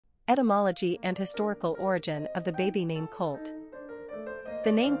Etymology and historical origin of the baby name Colt.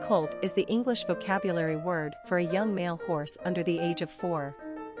 The name Colt is the English vocabulary word for a young male horse under the age of 4.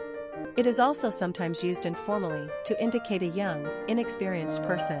 It is also sometimes used informally to indicate a young, inexperienced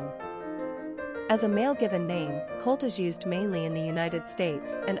person. As a male-given name, Colt is used mainly in the United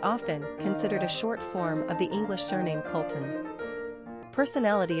States and often considered a short form of the English surname Colton.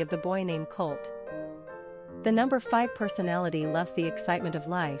 Personality of the boy named Colt. The number 5 personality loves the excitement of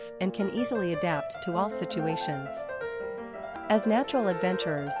life and can easily adapt to all situations. As natural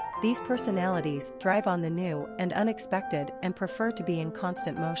adventurers, these personalities thrive on the new and unexpected and prefer to be in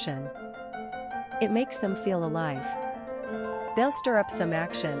constant motion. It makes them feel alive. They'll stir up some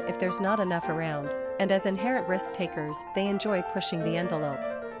action if there's not enough around, and as inherent risk takers, they enjoy pushing the envelope.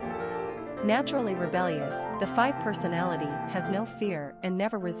 Naturally rebellious, the 5 personality has no fear and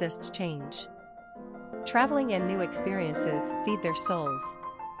never resists change. Traveling and new experiences feed their souls.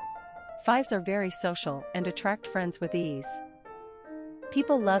 5s are very social and attract friends with ease.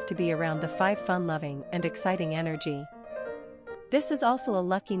 People love to be around the 5 fun-loving and exciting energy. This is also a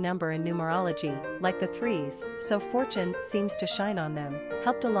lucky number in numerology, like the 3s, so fortune seems to shine on them,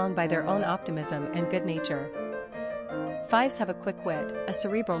 helped along by their own optimism and good nature. 5s have a quick wit, a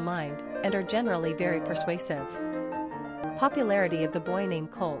cerebral mind, and are generally very persuasive. Popularity of the boy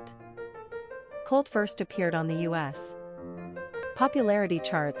named Colt. Colt first appeared on the U.S. popularity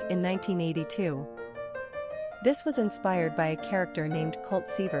charts in 1982. This was inspired by a character named Colt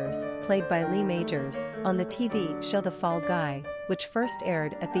Seavers, played by Lee Majors, on the TV show The Fall Guy, which first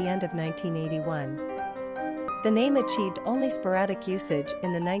aired at the end of 1981. The name achieved only sporadic usage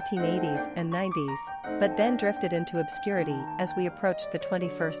in the 1980s and 90s, but then drifted into obscurity as we approached the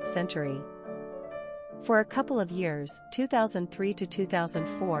 21st century. For a couple of years, 2003 to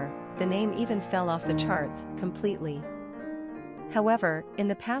 2004, the name even fell off the charts completely. However, in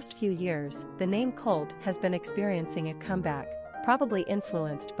the past few years, the name Colt has been experiencing a comeback, probably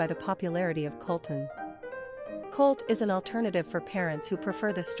influenced by the popularity of Colton. Colt is an alternative for parents who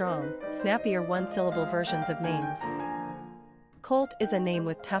prefer the strong, snappier one-syllable versions of names. Colt is a name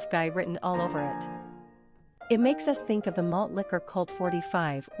with tough guy written all over it. It makes us think of the malt liquor Colt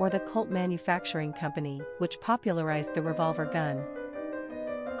 45 or the Colt Manufacturing Company, which popularized the revolver gun.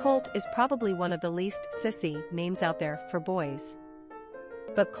 Colt is probably one of the least sissy names out there for boys.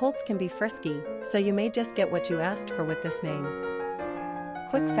 But Colts can be frisky, so you may just get what you asked for with this name.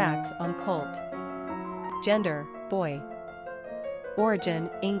 Quick facts on Colt. Gender, boy. Origin,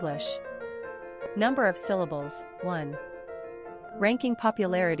 English. Number of syllables, 1. Ranking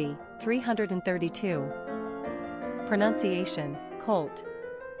popularity, 332. Pronunciation, Colt.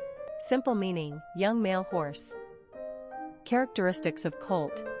 Simple meaning, young male horse. Characteristics of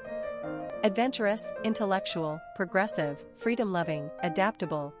Colt. Adventurous, intellectual, progressive, freedom-loving,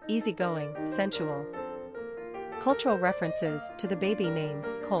 adaptable, easygoing, sensual. Cultural references to the baby name,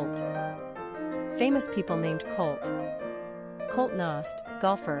 Colt. Famous people named Colt. Colt Knost,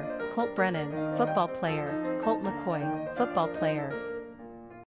 golfer, Colt Brennan, football player, Colt McCoy, football player,